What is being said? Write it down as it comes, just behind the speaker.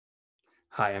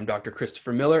Hi, I'm Dr.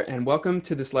 Christopher Miller, and welcome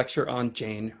to this lecture on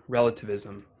Jain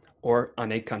Relativism, or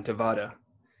Aneka.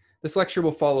 This lecture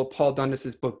will follow Paul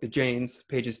Dundas' book, The Jains,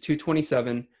 pages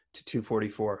 227 to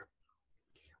 244.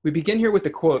 We begin here with a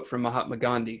quote from Mahatma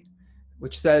Gandhi,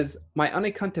 which says, "My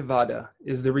Aneka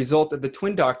is the result of the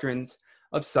twin doctrines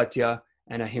of Satya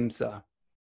and Ahimsa."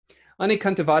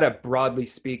 Aneka, broadly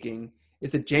speaking,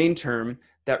 is a Jain term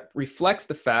that reflects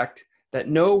the fact that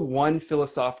no one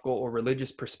philosophical or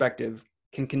religious perspective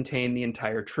can contain the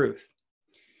entire truth.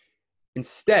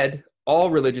 Instead,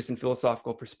 all religious and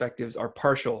philosophical perspectives are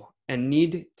partial and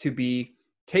need to be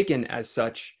taken as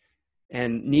such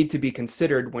and need to be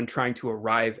considered when trying to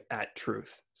arrive at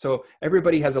truth. So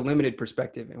everybody has a limited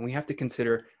perspective, and we have to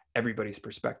consider everybody's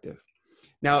perspective.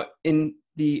 Now, in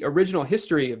the original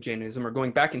history of Jainism, or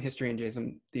going back in history in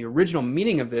Jainism, the original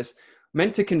meaning of this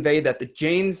meant to convey that the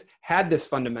Jains had this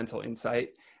fundamental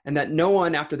insight and that no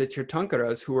one after the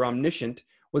Tirthankaras, who were omniscient,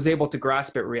 was able to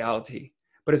grasp at reality.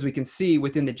 But as we can see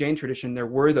within the Jain tradition, there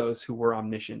were those who were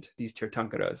omniscient, these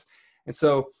Tirthankaras. And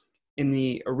so in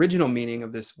the original meaning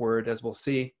of this word, as we'll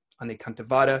see,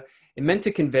 Aneka, it meant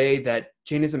to convey that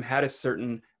Jainism had a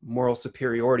certain moral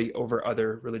superiority over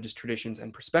other religious traditions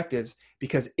and perspectives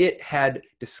because it had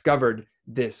discovered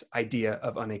this idea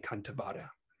of Aneka.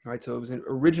 Right, so it was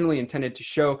originally intended to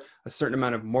show a certain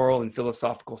amount of moral and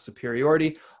philosophical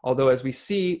superiority, although as we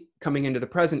see coming into the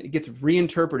present, it gets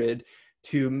reinterpreted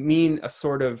to mean a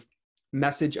sort of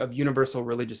message of universal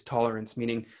religious tolerance,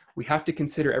 meaning we have to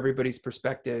consider everybody's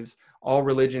perspectives. All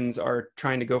religions are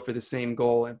trying to go for the same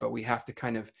goal, but we have to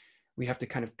kind of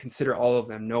consider all of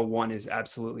them. No one is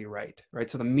absolutely right,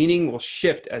 right? So the meaning will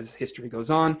shift as history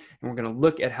goes on, and we're going to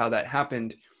look at how that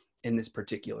happened in this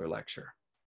particular lecture.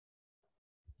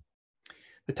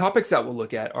 The topics that we'll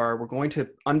look at are, we're going to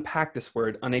unpack this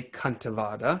word,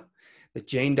 Aneka, the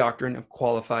Jain doctrine of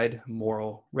qualified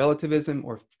moral relativism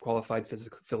or qualified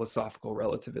philosophical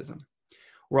relativism.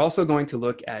 We're also going to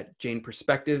look at Jain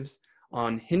perspectives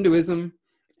on Hinduism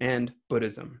and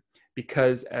Buddhism,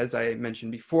 because as I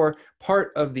mentioned before,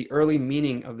 part of the early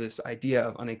meaning of this idea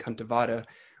of Aneka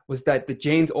was that the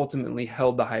Jains ultimately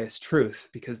held the highest truth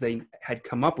because they had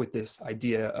come up with this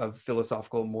idea of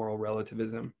philosophical moral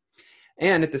relativism.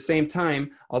 And at the same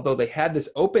time, although they had this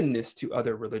openness to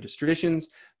other religious traditions,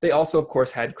 they also, of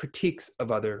course, had critiques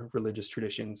of other religious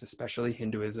traditions, especially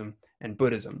Hinduism and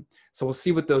Buddhism. So we'll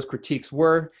see what those critiques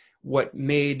were, what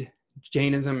made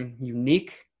Jainism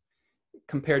unique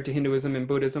compared to Hinduism and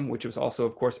Buddhism, which was also,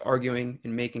 of course, arguing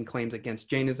and making claims against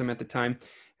Jainism at the time.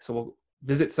 So we'll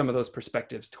visit some of those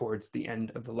perspectives towards the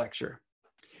end of the lecture.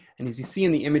 And as you see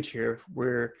in the image here,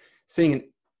 we're seeing an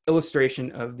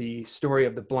illustration of the story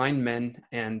of the blind men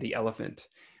and the elephant.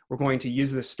 We're going to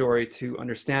use this story to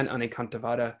understand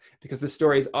Aneka because the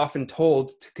story is often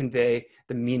told to convey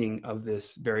the meaning of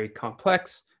this very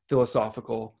complex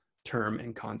philosophical term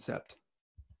and concept.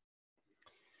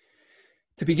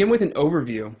 To begin with an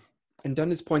overview, and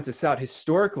Dundas points this out,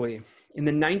 historically, in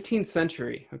the 19th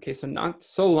century, okay, so not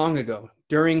so long ago,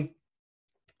 during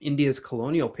India's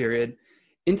colonial period,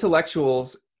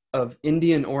 intellectuals of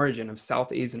Indian origin, of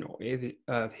South Asian,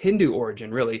 Hindu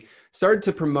origin, really, started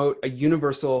to promote a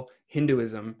universal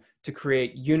Hinduism to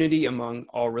create unity among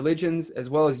all religions, as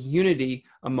well as unity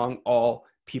among all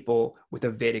people with a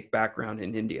Vedic background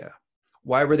in India.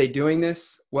 Why were they doing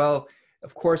this? Well,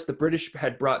 of course, the British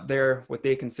had brought their, what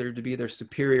they considered to be their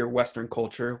superior Western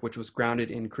culture, which was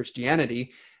grounded in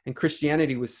Christianity, and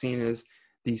Christianity was seen as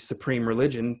the supreme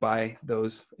religion by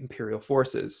those imperial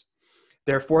forces.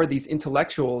 Therefore, these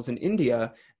intellectuals in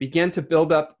India began to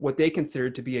build up what they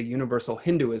considered to be a universal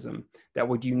Hinduism that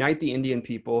would unite the Indian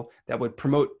people, that would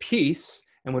promote peace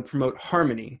and would promote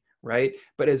harmony, right?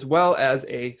 But as well as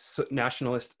a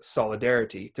nationalist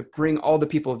solidarity to bring all the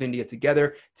people of India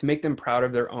together, to make them proud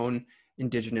of their own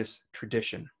indigenous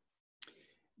tradition.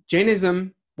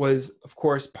 Jainism was, of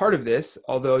course, part of this,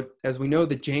 although, as we know,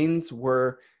 the Jains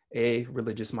were a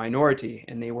religious minority,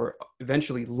 and they were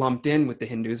eventually lumped in with the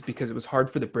Hindus because it was hard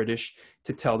for the British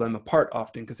to tell them apart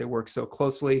often because they worked so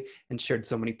closely and shared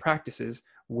so many practices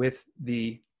with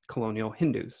the colonial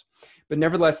Hindus. But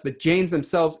nevertheless, the Jains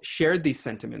themselves shared these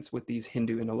sentiments with these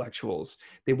Hindu intellectuals.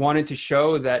 They wanted to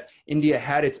show that India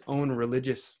had its own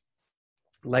religious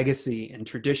legacy and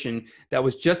tradition that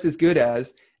was just as good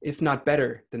as, if not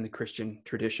better than, the Christian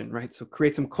tradition, right? So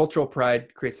create some cultural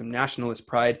pride, create some nationalist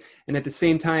pride, and at the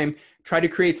same time, try to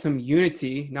create some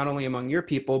unity, not only among your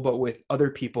people, but with other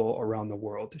people around the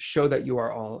world to show that you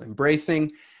are all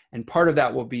embracing. And part of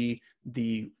that will be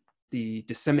the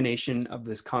dissemination of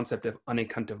this concept of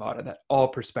Aneka, that all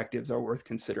perspectives are worth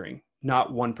considering.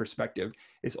 Not one perspective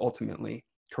is ultimately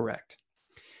correct.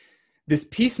 This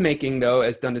peacemaking, though,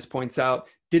 as Dundas points out,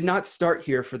 did not start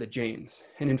here for the Jains,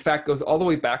 and in fact goes all the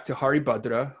way back to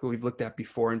Haribhadra, who we've looked at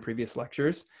before in previous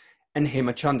lectures, and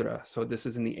Hemachandra. So this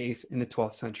is in the 8th and the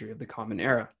 12th century of the Common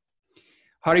Era.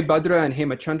 Haribhadra and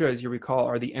Hemachandra, as you recall,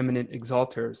 are the eminent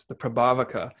exalters, the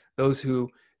Prabhavaka, those who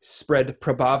spread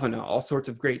Prabhavana, all sorts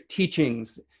of great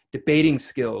teachings, debating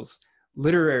skills,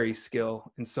 literary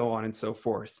skill, and so on and so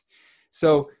forth.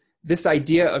 So this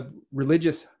idea of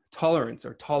religious tolerance,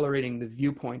 or tolerating the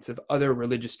viewpoints of other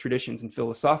religious traditions and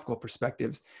philosophical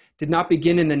perspectives, did not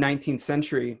begin in the 19th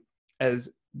century as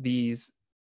these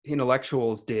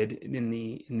intellectuals did in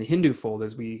the Hindu fold,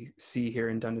 as we see here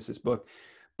in Dundas's book.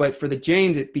 But for the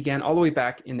Jains, it began all the way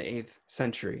back in the 8th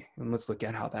century. And let's look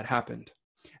at how that happened.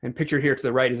 And pictured here to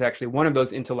the right is actually one of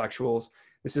those intellectuals.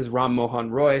 This is Ram Mohan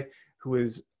Roy, who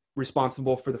is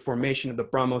responsible for the formation of the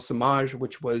Brahmo Samaj,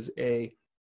 which was a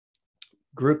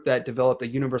group that developed a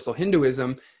universal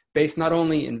Hinduism based not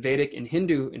only in Vedic and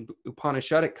Hindu and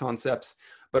Upanishadic concepts,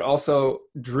 but also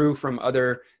drew from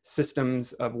other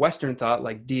systems of Western thought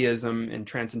like deism and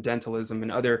transcendentalism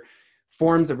and other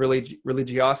forms of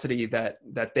religiosity that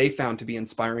they found to be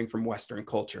inspiring from Western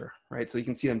culture, right? So you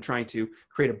can see them trying to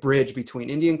create a bridge between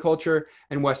Indian culture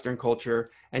and Western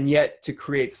culture, and yet to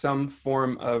create some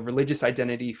form of religious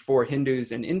identity for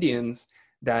Hindus and Indians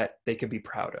that they could be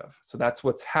proud of. So that's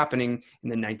what's happening in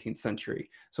the 19th century.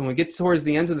 So when we get towards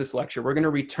the end of this lecture, we're going to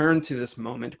return to this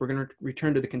moment. We're going to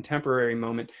return to the contemporary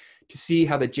moment to see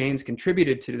how the Jains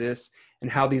contributed to this and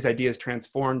how these ideas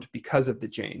transformed because of the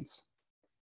Jains.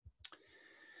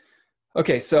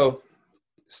 Okay, so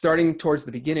starting towards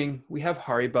the beginning, we have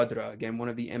Haribhadra, again, one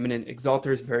of the eminent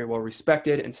exalters, very well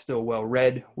respected and still well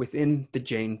read within the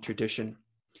Jain tradition.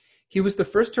 He was the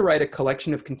first to write a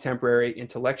collection of contemporary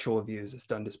intellectual views, as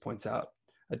Dundas points out,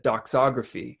 a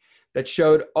doxography that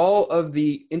showed all of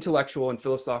the intellectual and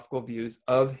philosophical views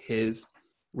of his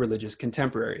religious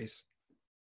contemporaries.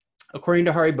 According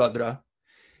to Haribhadra,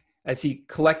 as he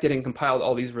collected and compiled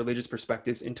all these religious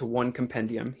perspectives into one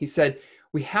compendium, he said,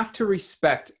 we have to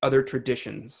respect other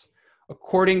traditions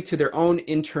according to their own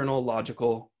internal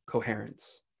logical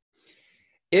coherence.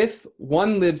 If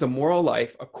one lives a moral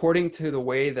life according to the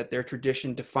way that their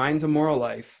tradition defines a moral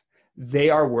life, they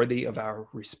are worthy of our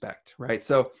respect, right?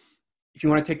 So if you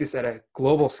want to take this at a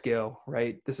global scale,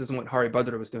 right, this isn't what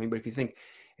Haribhadra was doing, but if you think,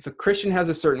 if a Christian has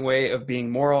a certain way of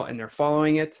being moral and they're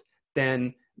following it,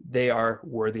 then they are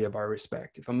worthy of our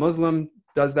respect. If a Muslim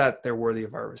does that, they're worthy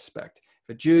of our respect.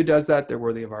 If a Jew does that, they're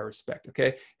worthy of our respect,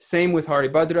 okay? Same with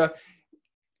Haribhadra.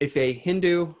 If a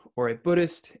Hindu or a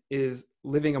Buddhist is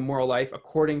living a moral life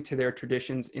according to their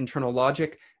tradition's internal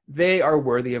logic, they are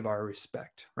worthy of our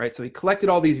respect, right? So he collected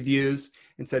all these views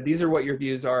and said, these are what your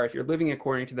views are. If you're living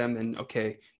according to them, then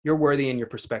okay, you're worthy and your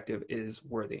perspective is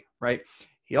worthy, right?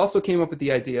 He also came up with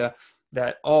the idea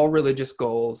that all religious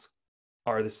goals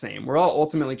are the same. We're all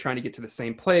ultimately trying to get to the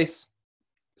same place,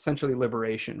 essentially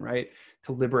liberation, right?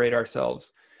 To liberate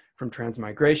ourselves from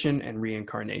transmigration and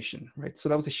reincarnation, right? So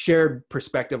that was a shared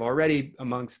perspective already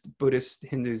amongst Buddhists,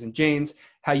 Hindus, and Jains.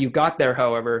 How you got there,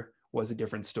 however, was a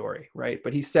different story, right?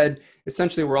 But he said,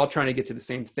 essentially, we're all trying to get to the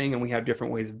same thing and we have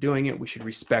different ways of doing it. We should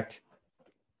respect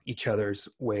each other's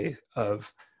way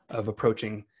of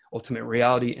approaching ultimate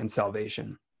reality and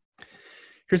salvation.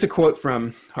 Here's a quote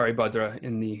from Haribhadra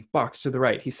in the box to the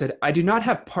right. He said, I do not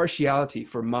have partiality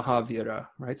for Mahavira,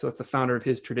 right? So that's the founder of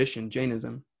his tradition,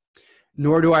 Jainism.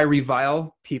 Nor do I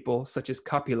revile people such as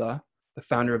Kapila, the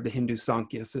founder of the Hindu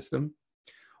Sankhya system.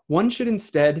 One should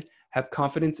instead have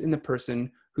confidence in the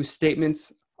person whose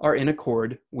statements are in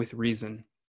accord with reason.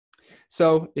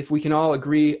 So if we can all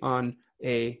agree on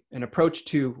an approach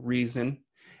to reason,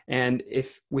 and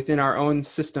if within our own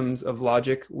systems of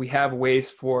logic, we have ways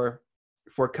for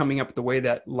coming up with the way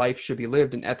that life should be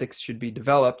lived and ethics should be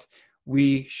developed,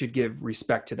 we should give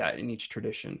respect to that in each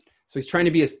tradition. So he's trying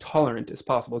to be as tolerant as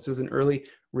possible. This is an early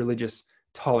religious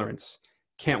tolerance.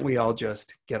 Can't we all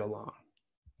just get along?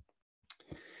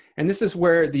 And this is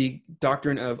where the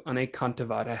doctrine of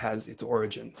Aneka has its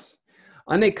origins.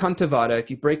 Aneka, if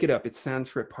you break it up, its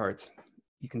Sanskrit parts,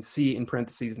 you can see in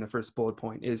parentheses in the first bullet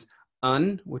point, is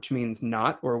un, which means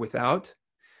not or without,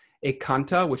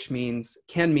 ekanta, which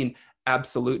can mean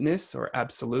absoluteness or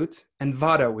absolute, and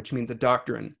vada, which means a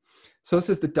doctrine. So this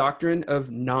is the doctrine of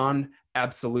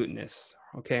non-absoluteness,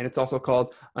 okay? And it's also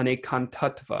called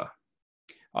anekantatva,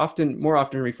 more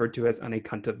often referred to as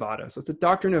anekantavada. So it's a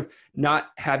doctrine of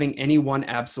not having any one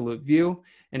absolute view,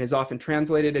 and is often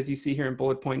translated, as you see here in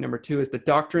bullet point number 2, as the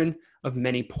doctrine of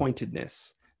many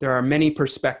pointedness. There are many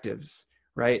perspectives,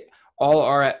 right? All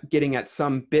are getting at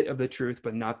some bit of the truth,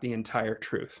 but not the entire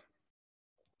truth.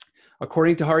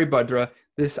 According to Haribhadra,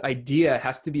 this idea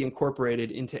has to be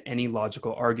incorporated into any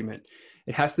logical argument.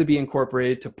 It has to be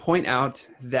incorporated to point out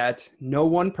that no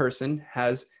one person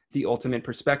has the ultimate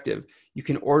perspective. You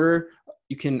can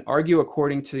argue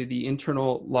according to the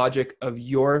internal logic of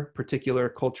your particular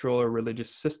cultural or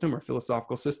religious system or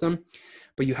philosophical system,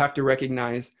 but you have to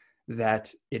recognize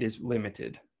that it is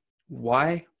limited.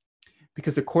 Why?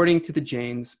 Because according to the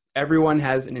Jains, everyone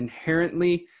has an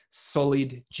inherently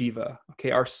sullied jiva,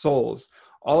 okay, our souls.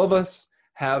 All of us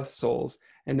have souls,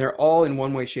 and they're all in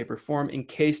one way, shape, or form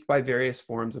encased by various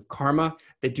forms of karma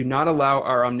that do not allow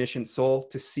our omniscient soul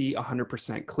to see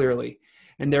 100% clearly.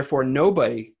 And therefore,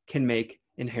 nobody can make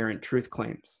inherent truth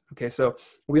claims. Okay, so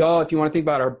we all, if you want to think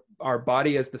about our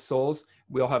body as the souls,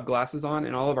 we all have glasses on,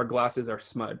 and all of our glasses are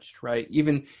smudged, right?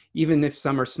 Even if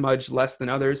some are smudged less than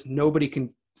others, nobody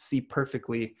can see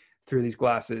perfectly through these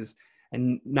glasses,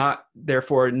 and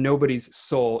therefore nobody's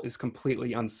soul is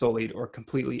completely unsullied or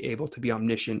completely able to be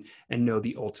omniscient and know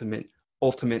the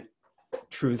ultimate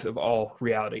truth of all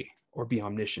reality or be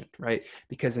omniscient, right?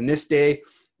 Because in this day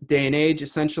and age,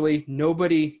 essentially,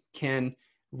 nobody can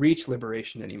reach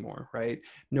liberation anymore, right?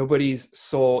 Nobody's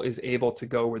soul is able to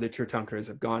go where the Tirthankaras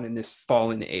have gone in this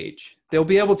fallen age. They'll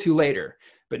be able to later,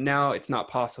 but now it's not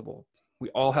possible. We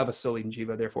all have a sullied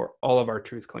jiva, therefore all of our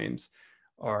truth claims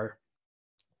are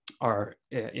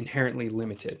inherently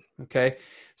limited, okay?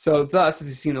 So thus, as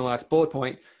you see in the last bullet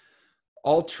point,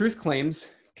 all truth claims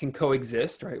can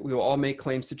coexist, right? We will all make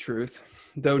claims to truth,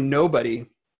 though nobody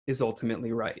is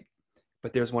ultimately right.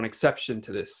 But there's one exception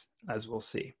to this, as we'll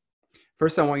see.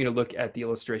 First, I want you to look at the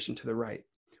illustration to the right.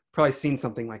 Probably seen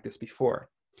something like this before.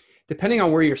 Depending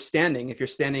on where you're standing, if you're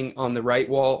standing on the right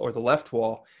wall or the left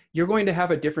wall, you're going to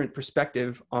have a different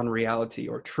perspective on reality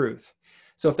or truth.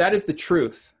 So if that is the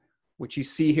truth, which you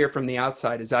see here from the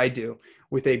outside, as I do,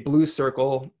 with a blue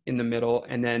circle in the middle,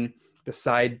 and then the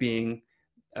side being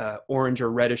orange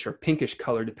or reddish or pinkish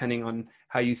color, depending on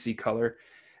how you see color,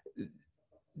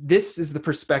 this is the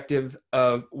perspective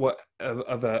of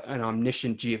an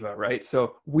omniscient jiva, right?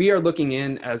 So we are looking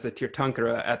in as a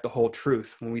Tirthankara at the whole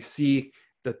truth when we see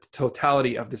the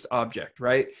totality of this object,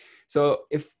 right? So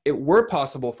if it were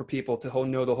possible for people to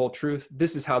know the whole truth,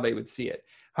 this is how they would see it.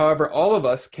 However, all of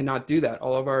us cannot do that.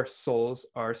 All of our souls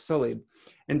are sullied.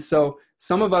 And so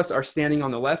some of us are standing on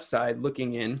the left side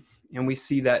looking in, and we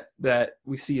see that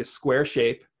we see a square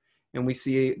shape, and we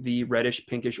see the reddish,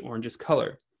 pinkish, orangish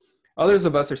color. Others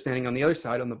of us are standing on the other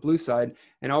side, on the blue side,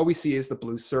 and all we see is the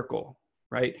blue circle,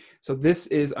 right? So this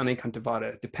is Aneka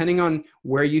ntava. Depending on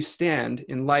where you stand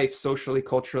in life, socially,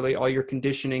 culturally, all your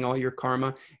conditioning, all your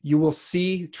karma, you will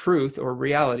see truth or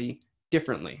reality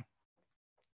differently.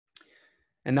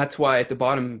 And that's why at the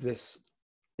bottom of this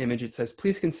image, it says,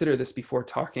 please consider this before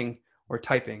talking or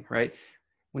typing, right?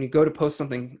 When you go to post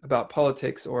something about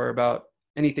politics or about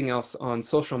anything else on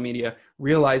social media,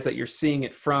 realize that you're seeing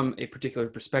it from a particular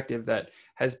perspective that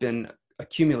has been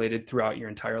accumulated throughout your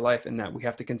entire life, and that we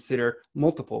have to consider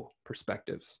multiple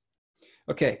perspectives.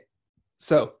 Okay,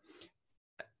 so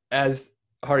as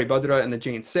Haribhadra and the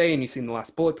Jains say, and you see in the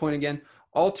last bullet point again,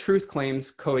 all truth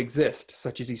claims coexist,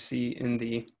 such as you see in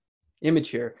the image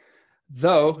here,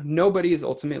 though nobody is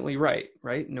ultimately right?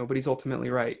 Nobody's ultimately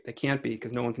right. They can't be,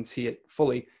 because no one can see it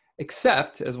fully,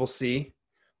 except, as we'll see,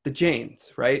 the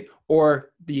Jains, right?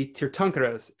 Or the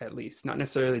Tirthankaras, at least, not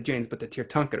necessarily the Jains, but the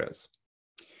Tirthankaras.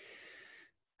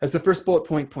 As the first bullet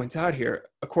point points out here,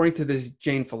 according to this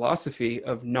Jain philosophy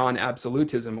of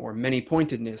non-absolutism or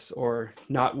many-pointedness or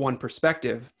not one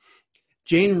perspective,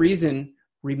 Jain reason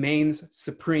remains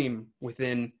supreme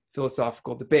within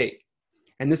philosophical debate.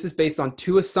 And this is based on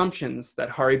two assumptions that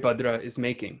Haribhadra is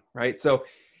making, right? So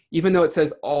even though it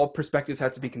says all perspectives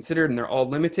have to be considered and they're all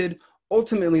limited,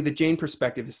 ultimately the Jain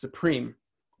perspective is supreme.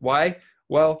 Why?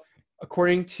 Well,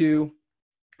 according to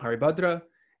Haribhadra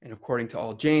and according to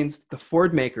all Jains, the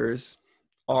Ford makers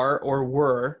are or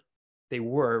were,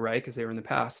 right, because they were in the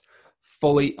past,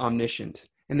 fully omniscient.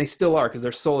 And they still are, because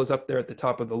their soul is up there at the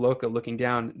top of the loka looking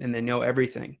down, and they know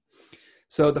everything.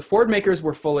 So the Ford makers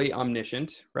were fully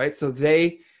omniscient, right? So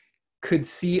they could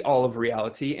see all of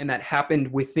reality, and that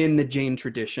happened within the Jain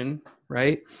tradition,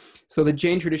 right? So the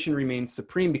Jain tradition remains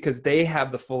supreme because they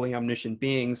have the fully omniscient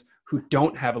beings who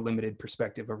don't have a limited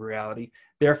perspective of reality.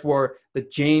 Therefore, the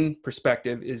Jain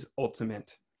perspective is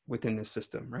ultimate within this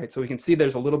system, right? So we can see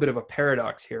there's a little bit of a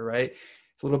paradox here, right?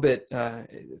 It's a little bit,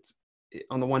 it's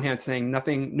on the one hand saying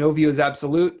no view is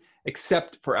absolute,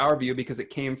 except for our view, because it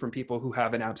came from people who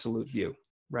have an absolute view,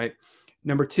 right?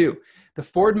 Number two, the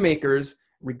Ford makers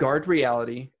regard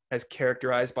reality as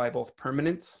characterized by both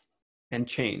permanence and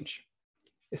change.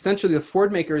 Essentially, the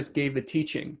Ford makers gave the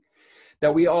teaching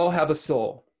that we all have a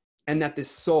soul, and that this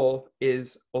soul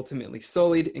is ultimately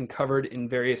sullied and covered in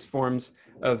various forms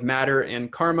of matter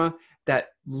and karma that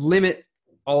limit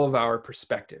all of our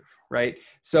perspective, right?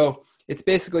 So it's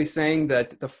basically saying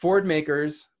that the Ford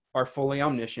makers are fully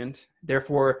omniscient,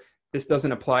 therefore this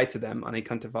doesn't apply to them on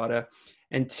Ekantavada.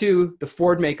 And two, the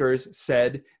Ford makers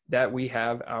said that we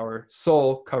have our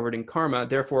soul covered in karma,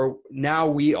 therefore now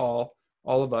we all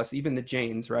of us, even the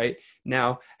Jains, right,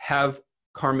 now have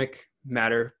karmic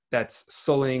matter that's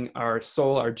sullying our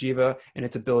soul, our jiva, and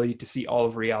its ability to see all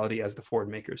of reality as the Ford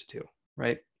makers do,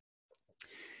 right?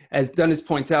 As Dundas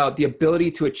points out, the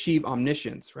ability to achieve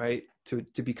omniscience, right,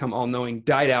 to become all-knowing,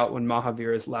 died out when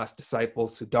Mahavira's last disciple,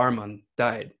 Sudarman,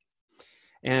 died.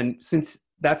 And since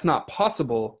that's not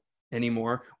possible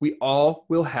anymore, we all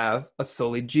will have a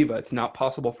sullied jiva. It's not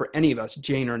possible for any of us,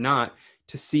 Jain or not,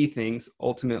 to see things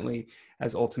ultimately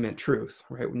as ultimate truth,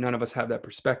 right? None of us have that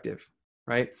perspective,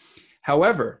 right?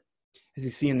 However, as you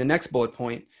see in the next bullet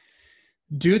point,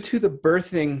 due to the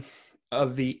birthing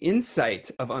of the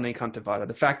insight of Anekantavada,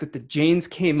 the fact that the Jains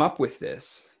came up with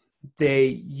this, they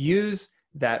used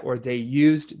that,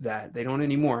 they don't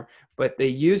anymore, but they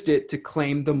used it to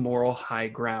claim the moral high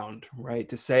ground, right?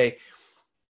 To say,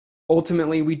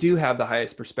 ultimately, we do have the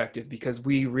highest perspective because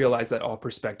we realize that all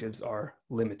perspectives are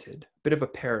limited. Bit of a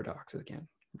paradox again,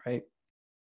 right?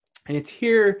 And it's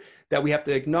here that we have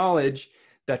to acknowledge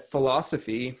that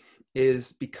philosophy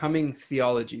is becoming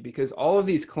theology, because all of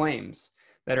these claims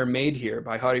that are made here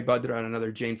by Haribhadra and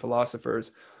other Jain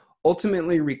philosophers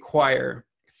ultimately require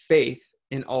faith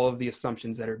in all of the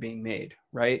assumptions that are being made,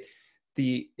 right?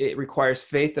 It requires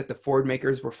faith that the Ford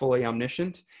makers were fully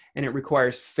omniscient, and it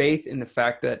requires faith in the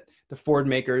fact that the Ford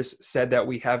makers said that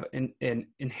we have an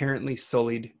inherently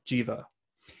sullied jiva.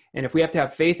 And if we have to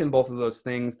have faith in both of those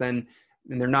things, then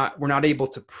we're not able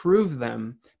to prove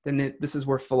them, then this is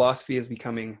where philosophy is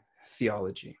becoming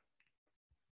theology.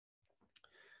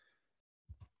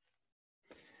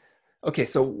 Okay,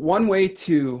 so one way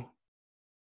that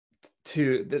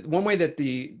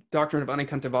the doctrine of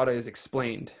Anekantavada is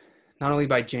explained, not only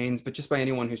by Jains, but just by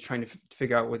anyone who's trying to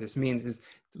figure out what this means, is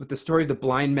with the story of the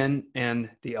blind men and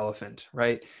the elephant,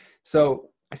 right? So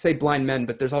I say blind men,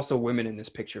 but there's also women in this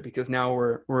picture, because now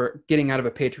we're getting out of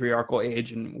a patriarchal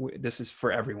age, and this is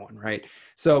for everyone, right?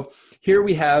 So here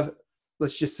we have,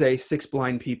 let's just say, 6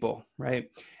 blind people, right?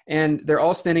 And they're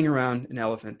all standing around an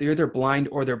elephant. They're either blind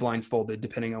or they're blindfolded,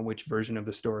 depending on which version of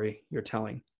the story you're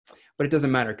telling. But it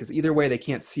doesn't matter, because either way, they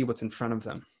can't see what's in front of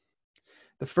them.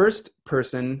 The first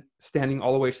person standing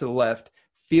all the way to the left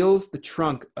feels the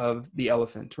trunk of the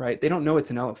elephant, right? They don't know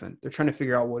it's an elephant. They're trying to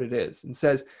figure out what it is, and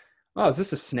says, oh, is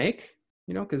this a snake?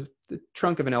 You know, because the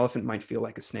trunk of an elephant might feel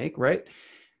like a snake, right?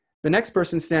 The next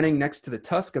person standing next to the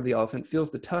tusk of the elephant feels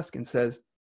the tusk and says,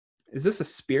 is this a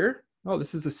spear? Oh,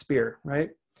 this is a spear, right?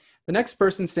 The next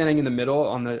person standing in the middle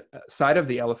on the side of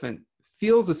the elephant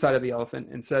feels the side of the elephant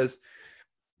and says,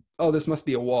 oh, this must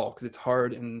be a wall because it's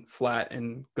hard and flat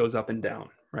and goes up and down,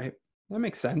 right? That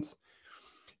makes sense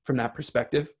from that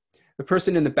perspective. The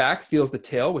person in the back feels the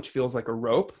tail, which feels like a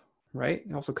rope, right?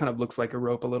 It also kind of looks like a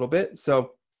rope a little bit.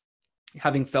 So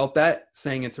having felt that,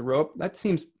 saying it's a rope, that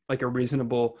seems like a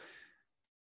reasonable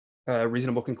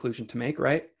conclusion to make,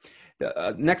 right?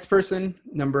 The next person,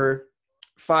 number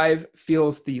 5,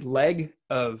 feels the leg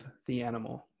of the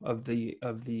animal, of the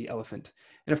elephant.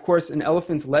 And of course, an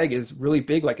elephant's leg is really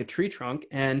big, like a tree trunk.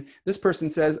 And this person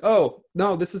says, oh,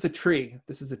 no, this is a tree.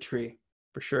 This is a tree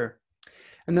for sure.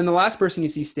 And then the last person you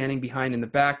see standing behind in the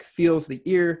back feels the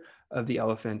ear of the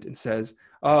elephant and says,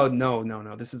 oh,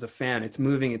 no, this is a fan. It's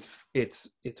moving, it's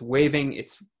waving,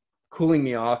 it's cooling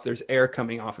me off. There's air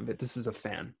coming off of it. This is a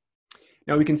fan.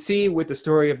 Now we can see with the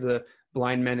story of the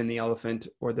blind men and the elephant,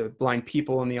 or the blind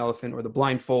people and the elephant, or the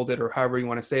blindfolded, or however you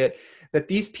want to say it, that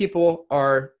these people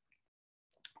are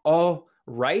all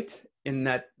right in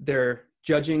that they're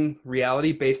judging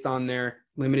reality based on their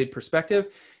limited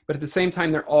perspective, but at the same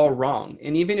time, they're all wrong.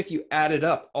 And even if you added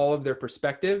up all of their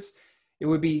perspectives, it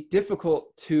would be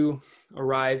difficult to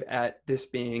arrive at this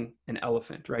being an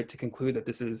elephant, right? To conclude that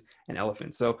this is an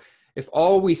elephant. So if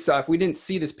we didn't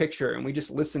see this picture and we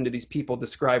just listened to these people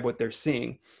describe what they're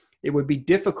seeing, it would be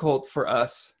difficult for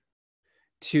us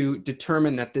to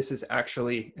determine that this is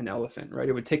actually an elephant, right?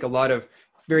 It would take a lot of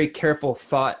very careful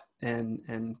thought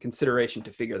and consideration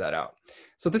to figure that out.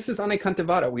 So this is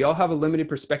Anekantavada. We all have a limited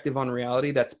perspective on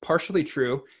reality that's partially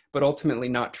true, but ultimately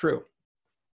not true.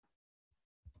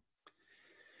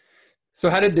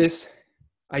 So how did this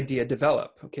idea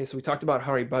develop? Okay, so we talked about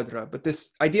Haribhadra, but this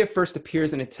idea first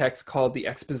appears in a text called The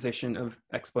Exposition of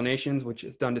Explanations, which,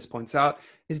 as Dundas points out,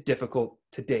 is difficult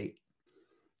to date.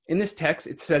 In this text,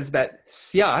 it says that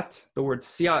syat, the word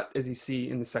syat, as you see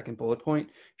in the second bullet point,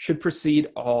 should precede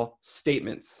all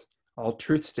statements, all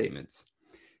truth statements.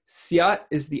 Syat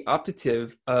is the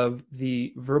optative of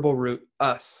the verbal root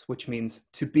us, which means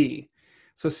to be.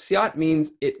 So syat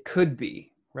means it could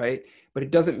be, right? But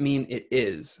it doesn't mean it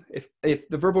is. If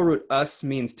the verbal root us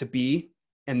means to be,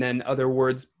 and then other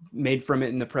words made from it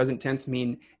in the present tense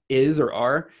mean is or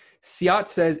are, syat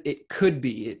says it could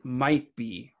be, it might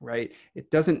be, right? It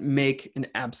doesn't make an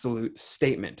absolute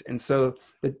statement. And so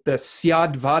the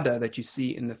syadvada that you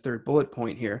see in the third bullet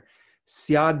point here,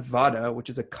 syadvada, which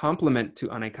is a complement to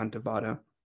anekantavada,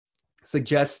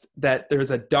 suggests that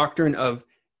there's a doctrine of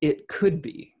it could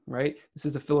be, right? This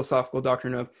is a philosophical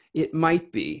doctrine of it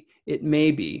might be, it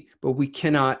may be, but we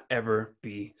cannot ever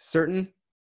be certain.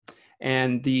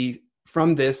 And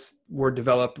from this were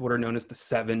developed what are known as the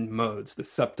 7 modes, the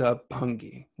Sapta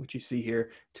Bhangi, which you see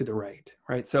here to the right,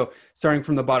 right? So starting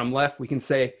from the bottom left, we can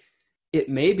say it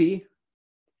may be,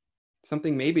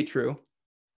 something may be true,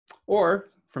 or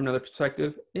from another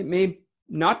perspective, it may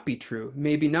not be true,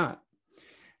 maybe not.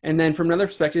 And then from another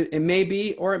perspective, it may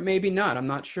be or it may be not, I'm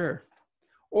not sure.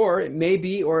 Or it may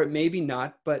be or it may be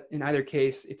not, but in either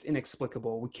case, it's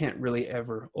inexplicable. We can't really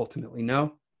ever ultimately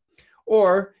know.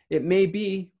 Or it may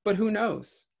be, but who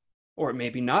knows? Or it may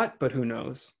be not, but who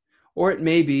knows? Or it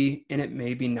may be and it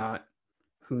may be not,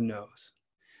 who knows?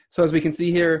 So as we can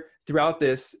see here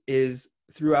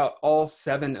throughout all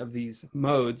 7 of these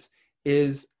modes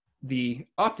is the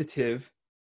optative.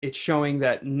 It's showing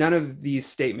that none of these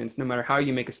statements, no matter how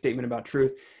you make a statement about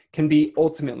truth, can be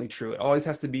ultimately true. It always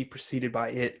has to be preceded by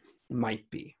it might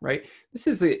be, right? This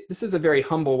is a very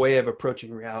humble way of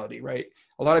approaching reality, right?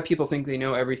 A lot of people think they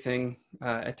know everything.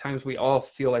 At times we all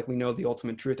feel like we know the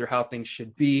ultimate truth or how things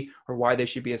should be or why they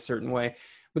should be a certain way.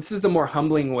 But this is a more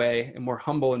humbling way, a more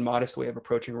humble and modest way of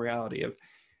approaching reality,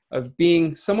 of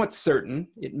being somewhat certain,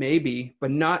 it may be,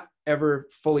 but not ever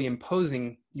fully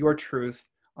imposing your truth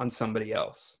on somebody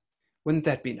else. Wouldn't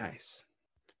that be nice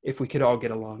if we could all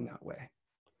get along that way?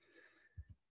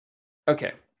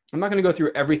 Okay, I'm not going to go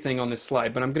through everything on this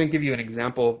slide, but I'm going to give you an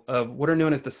example of what are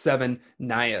known as the 7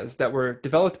 Nyayas that were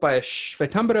developed by a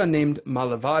Shvetambara named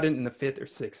Malavadan in the 5th or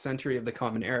 6th century of the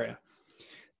Common Era.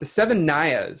 The 7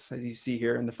 Nyayas, as you see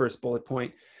here in the first bullet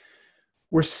point,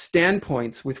 were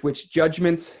standpoints with which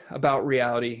judgments about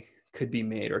reality could be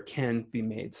made or can be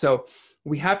made. So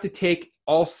we have to take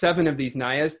all 7 of these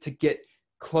Nyayas to get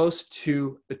close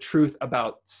to the truth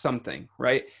about something,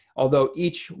 right? Although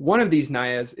each one of these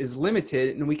Nyayas is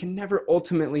limited and we can never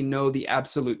ultimately know the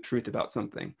absolute truth about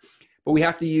something. But we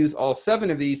have to use all 7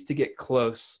 of these to get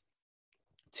close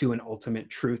to an ultimate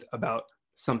truth about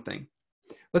something.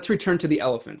 Let's return to the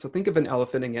elephant. So think of an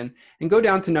elephant again and go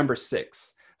down to number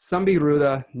 6,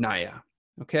 Sambiruddha Nyaya.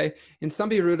 Okay? In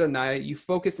Sambiruddha Nyaya, you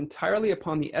focus entirely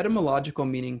upon the etymological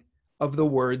meaning of the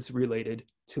words related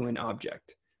to an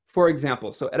object. For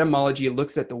example, so etymology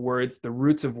looks at the words, the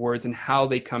roots of words, and how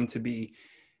they come to be,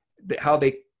 how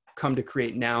they come to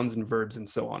create nouns and verbs and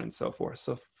so on and so forth.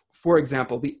 So for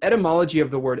example, the etymology of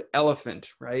the word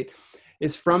elephant, right,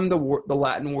 is from the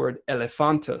Latin word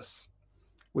elephantus,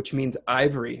 which means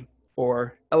ivory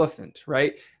or elephant,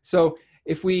 right? So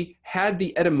if we had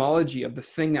the etymology of the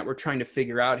thing that we're trying to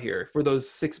figure out here, for those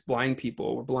 6 blind people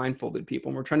or blindfolded people,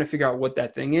 and we're trying to figure out what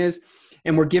that thing is,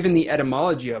 and we're given the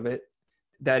etymology of it,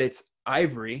 that it's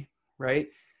ivory, right?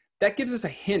 That gives us a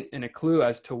hint and a clue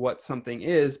as to what something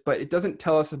is, but it doesn't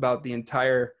tell us about the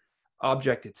entire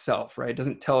object itself, right? It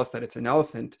doesn't tell us that it's an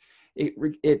elephant.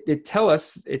 It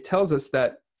tells us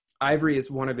that ivory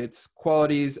is one of its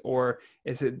qualities, or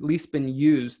has at least been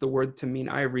used, the word to mean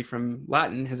ivory from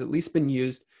Latin has at least been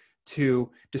used to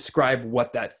describe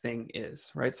what that thing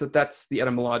is, right? So that's the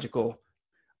etymological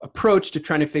approach to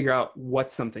trying to figure out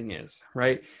what something is,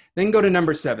 right? Then go to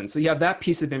number 7. So you have that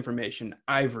piece of information,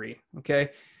 ivory,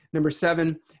 okay? Number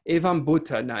 7, Evam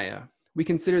Bhuta Naya. We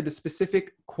consider the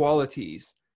specific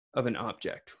qualities of an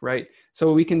object, right?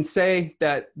 So we can say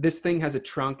that this thing has a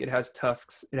trunk, it has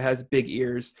tusks, it has big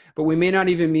ears, but we may not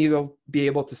even be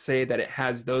able to say that it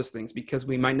has those things because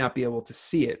we might not be able to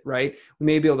see it, right? We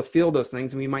may be able to feel those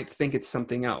things and we might think it's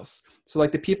something else. So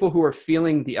like the people who are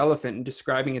feeling the elephant and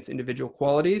describing its individual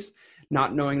qualities,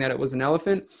 not knowing that it was an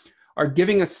elephant, are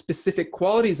giving us specific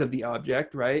qualities of the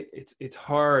object, right? It's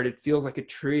hard, it feels like a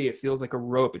tree, it feels like a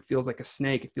rope, it feels like a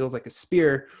snake, it feels like a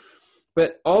spear.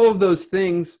 But all of those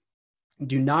things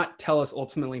do not tell us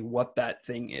ultimately what that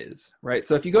thing is, right?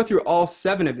 So if you go through all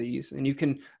 7 of these, and you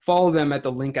can follow them at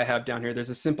the link I have down here, there's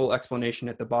a simple explanation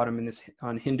at the bottom in this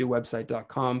on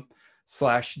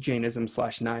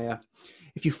hinduwebsite.com/Jainism/Naya.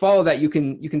 If you follow that, you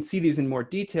can see these in more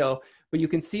detail, But you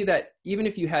can see that even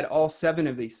if you had all 7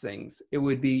 of these things, it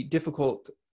would be difficult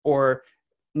or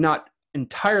not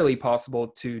entirely possible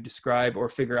to describe or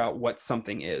figure out what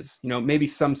something is. Maybe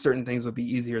some certain things would be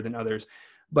easier than others.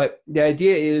 But the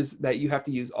idea is that you have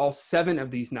to use all 7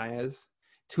 of these nayas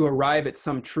to arrive at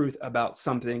some truth about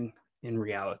something in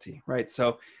reality, right?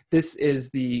 So this is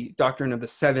the doctrine of the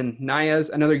 7 nayas,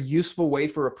 another useful way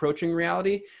for approaching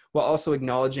reality, while also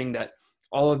acknowledging that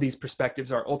all of these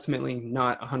perspectives are ultimately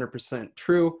not 100%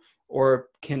 true or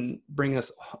can bring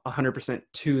us 100%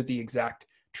 to the exact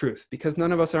truth, because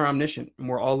none of us are omniscient and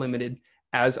we're all limited,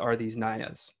 as are these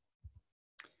nayas.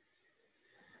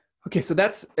 Okay, so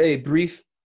that's a brief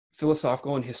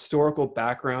philosophical and historical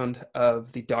background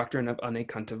of the doctrine of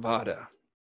Aneka,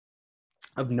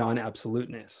 of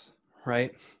non-absoluteness,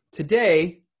 right?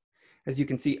 Today, as you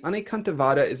can see,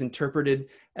 Aneka is interpreted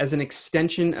as an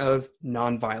extension of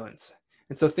nonviolence.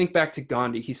 And so think back to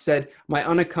Gandhi. He said, my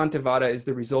Aneka is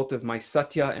the result of my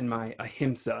satya and my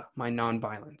ahimsa, my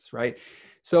nonviolence, right?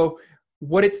 So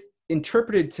what it's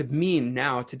interpreted to mean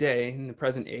now, today, in the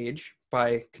present age,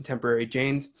 by contemporary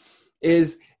Jains,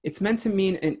 is it's meant to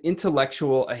mean an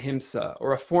intellectual ahimsa,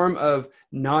 or a form of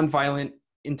nonviolent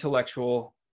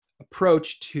intellectual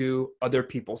approach to other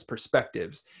people's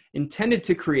perspectives, intended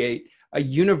to create a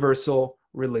universal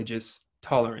religious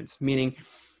tolerance, meaning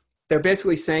they're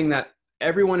basically saying that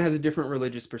everyone has a different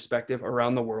religious perspective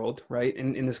around the world, right?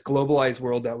 In this globalized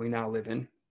world that we now live in.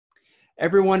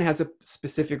 Everyone has a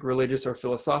specific religious or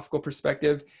philosophical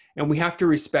perspective, and we have to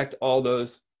respect all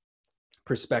those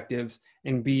perspectives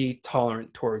and be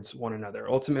tolerant towards one another.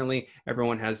 Ultimately,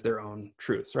 everyone has their own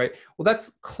truths, right? Well,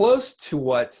 that's close to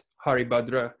what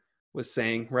Haribhadra was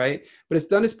saying, right? But as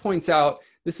Dundas points out,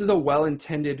 this is a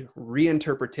well-intended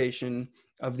reinterpretation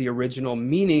of the original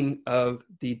meaning of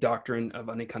the doctrine of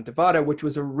Aneka, which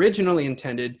was originally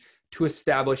intended to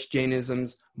establish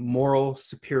Jainism's moral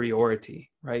superiority,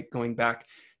 right? Going back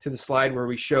to the slide where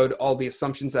we showed all the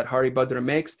assumptions that Haribhadra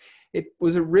makes, it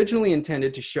was originally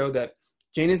intended to show that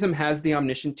Jainism has the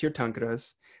omniscient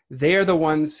Tirthankras. They are the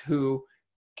ones who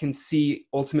can see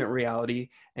ultimate reality,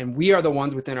 and we are the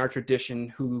ones within our tradition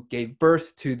who gave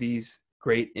birth to these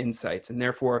great insights. And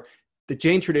therefore, the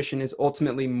Jain tradition is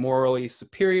ultimately morally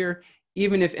superior,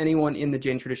 even if anyone in the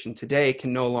Jain tradition today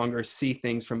can no longer see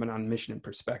things from an omniscient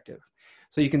perspective.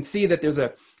 So you can see that there's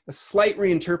a slight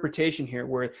reinterpretation here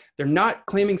where they're not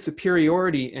claiming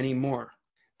superiority anymore.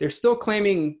 They're still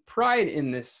claiming pride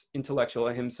in this intellectual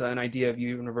ahimsa, an idea of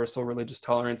universal religious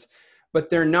tolerance, but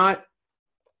they're not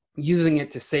using it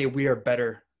to say we are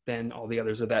better than all the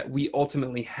others, or that we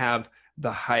ultimately have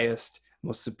the highest,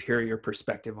 most superior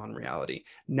perspective on reality.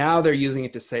 Now they're using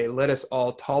it to say, let us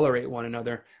all tolerate one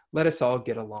another. Let us all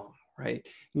get along, right? And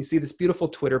you see this beautiful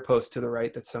Twitter post to the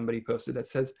right that somebody posted that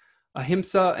says,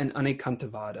 ahimsa and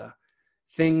anekantavada,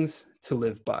 things to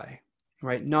live by,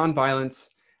 right? Nonviolence,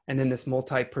 and then this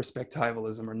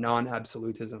multi-perspectivalism or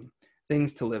non-absolutism,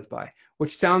 things to live by,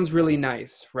 which sounds really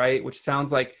nice, right? Which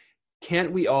sounds like,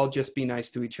 can't we all just be nice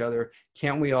to each other?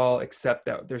 Can't we all accept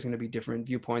that there's going to be different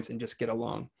viewpoints and just get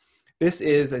along? This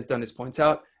is, as Dundas points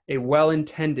out, a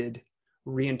well-intended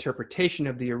reinterpretation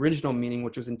of the original meaning,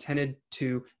 which was intended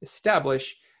to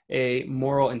establish a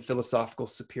moral and philosophical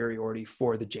superiority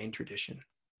for the Jain tradition.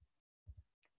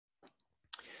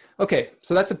 Okay,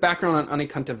 so that's a background on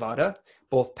Anekantavada,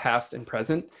 both past and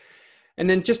present. And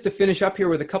then just to finish up here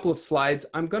with a couple of slides,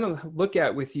 I'm going to look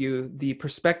at with you the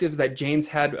perspectives that Jains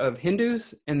had of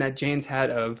Hindus and that Jains had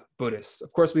of Buddhists.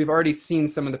 Of course, we've already seen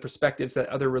some of the perspectives that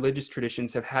other religious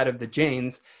traditions have had of the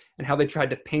Jains and how they tried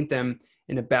to paint them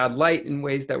in a bad light in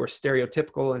ways that were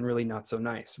stereotypical and really not so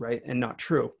nice, right? And not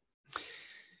true.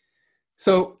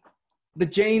 So the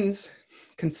Jains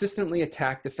consistently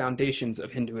attacked the foundations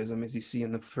of Hinduism, as you see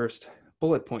in the first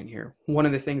bullet point here. One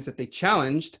of the things that they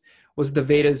challenged was the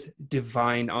Vedas'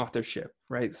 divine authorship,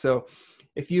 right? So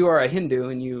if you are a Hindu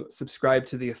and you subscribe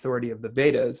to the authority of the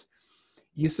Vedas,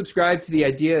 you subscribe to the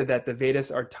idea that the Vedas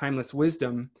are timeless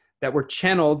wisdom that were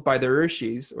channeled by the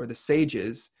rishis or the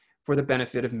sages for the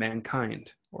benefit of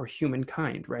mankind or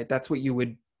humankind, right? That's what you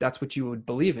would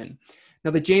believe in.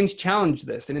 Now, the Jains challenged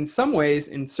this, and in some ways,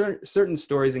 in certain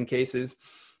stories and cases,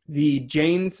 the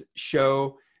Jains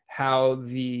show how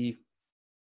the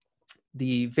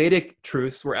Vedic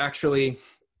truths were actually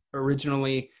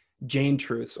originally Jain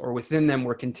truths, or within them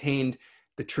were contained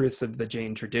the truths of the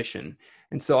Jain tradition.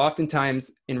 And so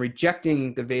oftentimes, in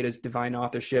rejecting the Vedas' divine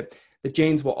authorship, the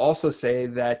Jains will also say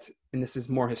that, and this is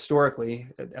more historically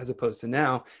as opposed to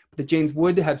now, but the Jains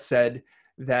would have said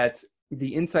that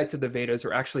the insights of the Vedas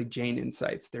are actually Jain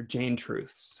insights. They're Jain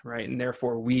truths, right? And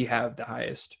therefore we have the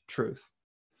highest truth.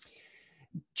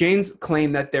 Jains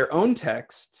claim that their own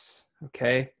texts,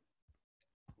 okay,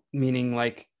 meaning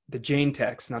like the Jain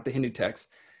texts, not the Hindu texts,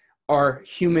 are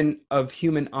human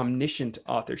omniscient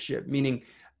authorship, meaning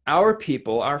our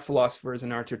people, our philosophers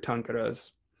and our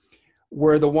Tirthankaras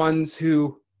were the ones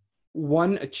who,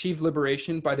 one, achieved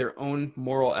liberation by their own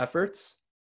moral efforts,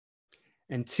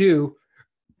 and two,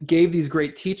 gave these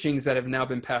great teachings that have now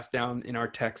been passed down in our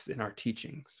texts, in our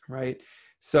teachings, right?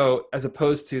 So as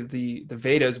opposed to the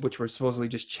Vedas, which were supposedly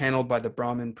just channeled by the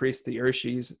Brahmin priests, the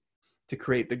Rishis, to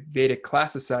create the Vedic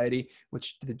class society,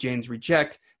 which the Jains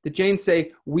reject, the Jains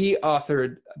say we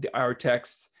authored our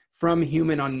texts from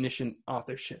human omniscient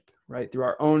authorship, right? Through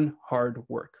our own hard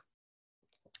work.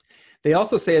 They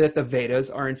also say that the Vedas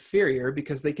are inferior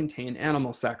because they contain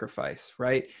animal sacrifice,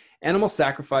 right? Animal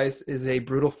sacrifice is a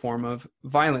brutal form of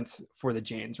violence for the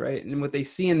Jains, right? And what they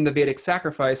see in the Vedic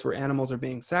sacrifice, where animals are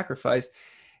being sacrificed,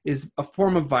 is a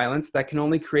form of violence that can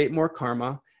only create more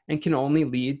karma and can only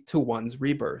lead to one's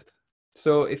rebirth.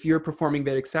 So if you're performing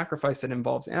Vedic sacrifice that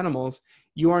involves animals,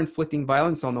 you are inflicting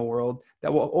violence on the world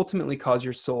that will ultimately cause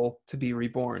your soul to be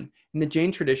reborn. In the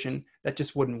Jain tradition, that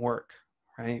just wouldn't work,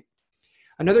 right?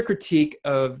 Another critique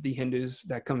of the Hindus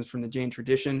that comes from the Jain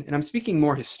tradition, and I'm speaking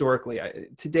more historically,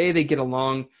 today they get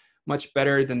along much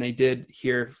better than they did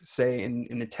here, say,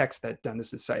 in the text that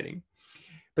Dundas is citing.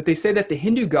 But they say that the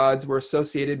Hindu gods were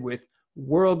associated with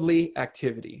worldly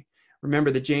activity.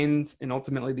 Remember, the Jains and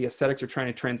ultimately the ascetics are trying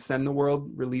to transcend the world,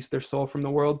 release their soul from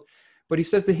the world. But he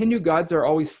says the Hindu gods are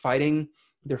always fighting.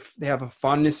 They have a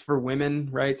fondness for women,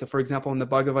 right? So for example, in the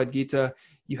Bhagavad Gita,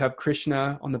 you have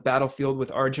Krishna on the battlefield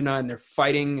with Arjuna, and they're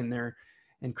fighting,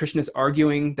 and Krishna's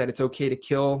arguing that it's okay to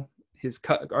kill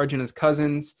Arjuna's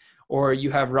cousins. Or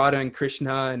you have Radha and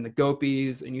Krishna and the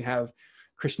gopis, and you have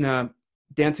Krishna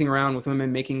dancing around with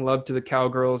women, making love to the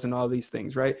cowgirls and all these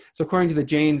things, right? So according to the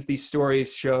Jains, these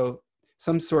stories show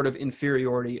some sort of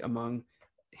inferiority among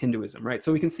Hinduism, right?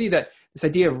 So we can see that this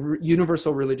idea of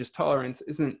universal religious tolerance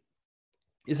isn't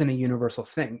a universal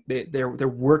thing. There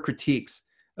were critiques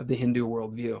of the Hindu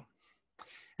worldview.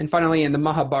 And finally, in the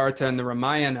Mahabharata and the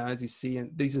Ramayana, as you see,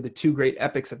 and these are the two great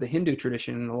epics of the Hindu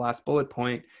tradition in the last bullet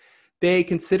point, they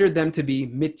considered them to be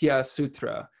Mithya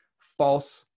Sutra,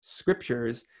 false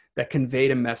scriptures that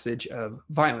conveyed a message of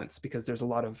violence, because there's a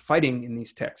lot of fighting in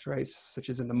these texts, right? Such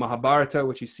as in the Mahabharata,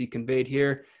 which you see conveyed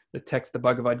here, the text, the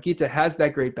Bhagavad Gita, has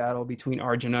that great battle between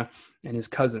Arjuna and his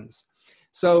cousins.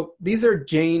 So these are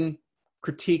Jain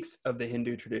critiques of the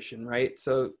Hindu tradition, right?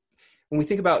 So when we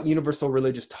think about universal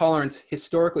religious tolerance,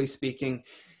 historically speaking,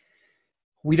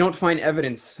 we don't find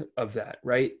evidence of that,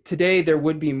 right? Today, there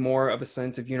would be more of a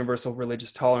sense of universal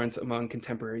religious tolerance among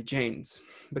contemporary Jains,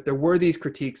 but there were these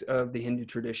critiques of the Hindu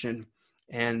tradition,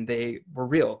 and they were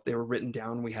real. They were written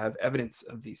down. We have evidence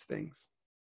of these things.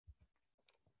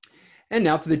 And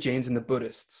now to the Jains and the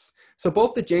Buddhists. So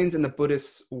both the Jains and the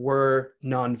Buddhists were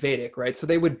non-Vedic, right? So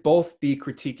they would both be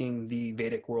critiquing the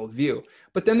Vedic worldview,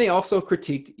 but then they also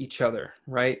critiqued each other,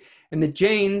 right? And the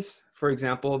Jains, for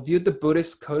example, viewed the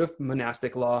Buddhist code of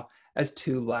monastic law as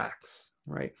too lax,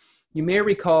 right? You may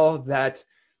recall that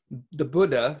the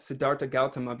Buddha, Siddhartha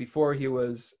Gautama, before he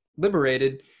was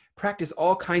liberated, practiced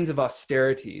all kinds of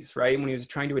austerities, right? When he was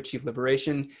trying to achieve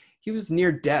liberation, he was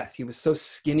near death. He was so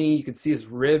skinny, you could see his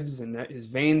ribs and his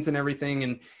veins and everything.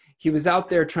 And he was out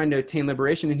there trying to attain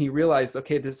liberation, and he realized,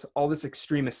 okay, all this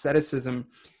extreme asceticism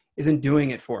isn't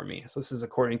doing it for me. So this is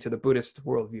according to the Buddhist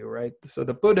worldview, right? So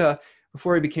the Buddha,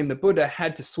 before he became the Buddha,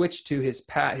 had to switch to his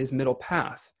middle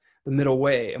path, the middle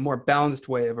way, a more balanced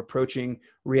way of approaching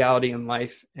reality and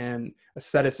life and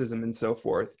asceticism and so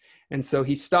forth. And so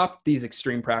he stopped these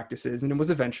extreme practices and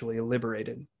was eventually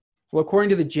liberated. Well, according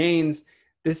to the Jains,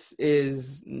 this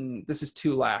is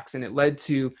too lax, and it led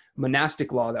to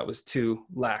monastic law that was too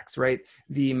lax, right?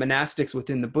 The monastics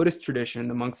within the Buddhist tradition,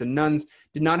 the monks and nuns,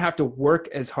 did not have to work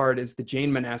as hard as the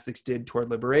Jain monastics did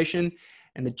toward liberation.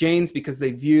 And the Jains, because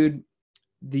they viewed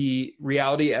the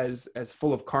reality as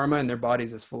full of karma and their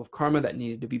bodies as full of karma that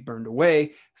needed to be burned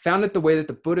away, found that the way that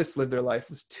the Buddhists lived their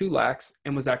life was too lax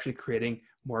and was actually creating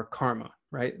more karma,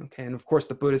 right? Okay, and of course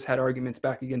the Buddhists had arguments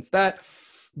back against that,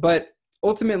 but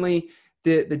ultimately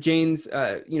the Jains,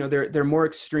 they're more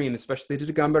extreme, especially the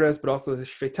Digambaras, but also the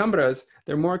Shvetambras.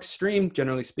 They're more extreme,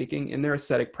 generally speaking, in their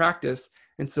ascetic practice,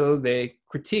 and so they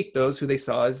critique those who they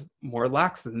saw as more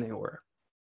lax than they were.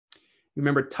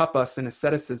 Remember, tapas and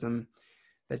asceticism,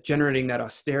 that generating that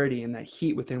austerity and that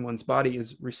heat within one's body,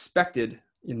 is respected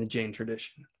in the Jain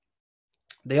tradition.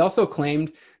 They also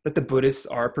claimed that the Buddhists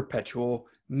are perpetual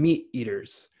meat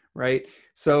eaters, right?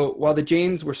 So while the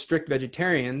Jains were strict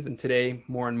vegetarians, and today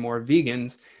more and more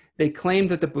vegans, they claimed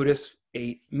that the Buddhists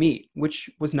ate meat, which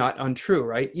was not untrue,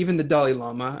 right? Even the Dalai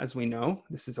Lama, as we know,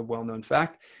 this is a well-known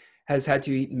fact, has had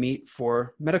to eat meat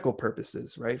for medical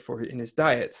purposes, right? For in his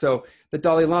diet. So the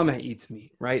Dalai Lama eats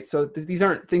meat, right? So these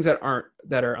aren't things that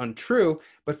are untrue,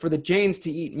 but for the Jains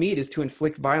to eat meat is to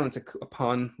inflict violence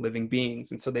upon living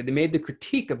beings. And so they made the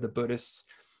critique of the Buddhists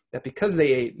that because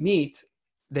they ate meat,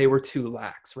 they were too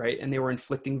lax, right? And they were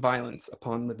inflicting violence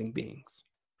upon living beings.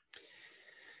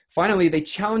 Finally, they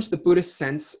challenged the Buddhist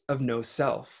sense of no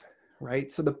self,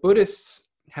 right? So the Buddhists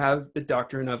have the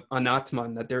doctrine of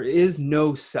anatman, that there is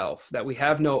no self, that we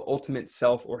have no ultimate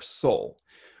self or soul.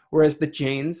 Whereas the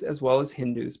Jains, as well as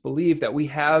Hindus, believe that we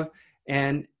have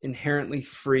an inherently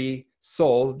free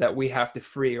soul that we have to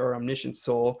free, or omniscient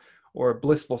soul, or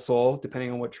blissful soul,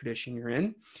 depending on what tradition you're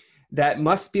in, that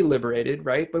must be liberated,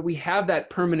 right? But we have that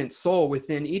permanent soul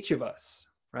within each of us,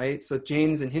 right? So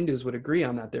Jains and Hindus would agree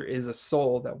on that. There is a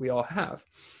soul that we all have.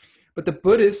 But the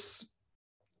Buddhists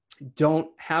don't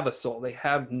have a soul. They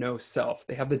have no self.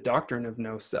 They have the doctrine of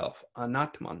no self,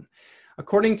 anatman.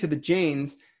 According to the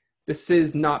Jains, this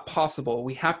is not possible.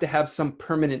 We have to have some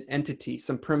permanent entity,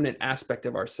 some permanent aspect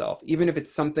of ourself, even if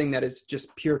it's something that is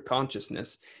just pure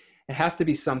consciousness. It has to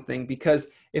be something, because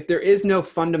if there is no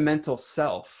fundamental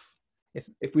self,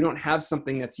 if we don't have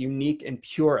something that's unique and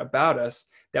pure about us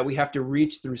that we have to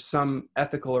reach through some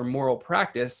ethical or moral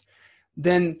practice,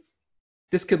 then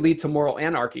this could lead to moral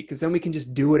anarchy, because then we can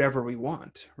just do whatever we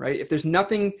want, right? If there's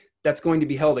nothing that's going to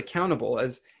be held accountable,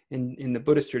 as in the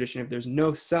Buddhist tradition, if there's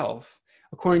no self,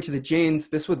 according to the Jains,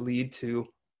 this would lead to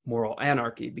moral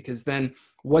anarchy, because then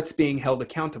what's being held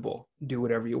accountable? Do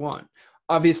whatever you want.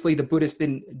 Obviously, the Buddhists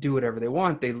didn't do whatever they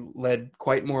want. They led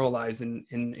quite moral lives in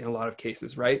a lot of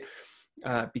cases, right?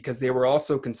 Because they were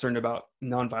also concerned about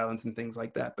nonviolence and things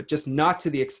like that, but just not to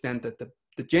the extent that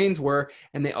the Jains were.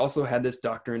 And they also had this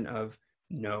doctrine of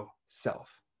no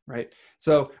self, right?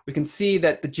 So we can see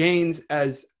that the Jains,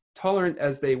 as tolerant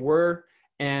as they were,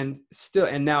 and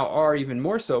now are even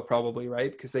more so probably,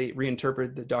 right? Because they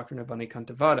reinterpreted the doctrine of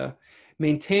Aneka,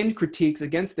 maintained critiques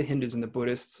against the Hindus and the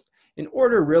Buddhists in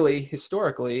order, really,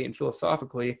 historically and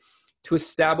philosophically, to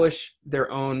establish their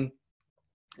own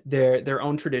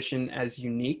tradition as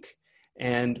unique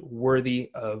and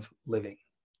worthy of living.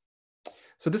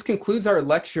 So this concludes our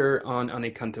lecture on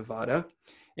Aneka.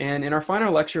 And in our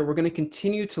final lecture, we're going to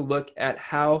continue to look at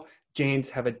how Jains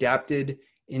have adapted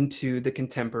into the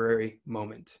contemporary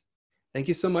moment. Thank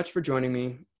you so much for joining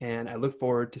me, and I look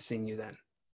forward to seeing you then.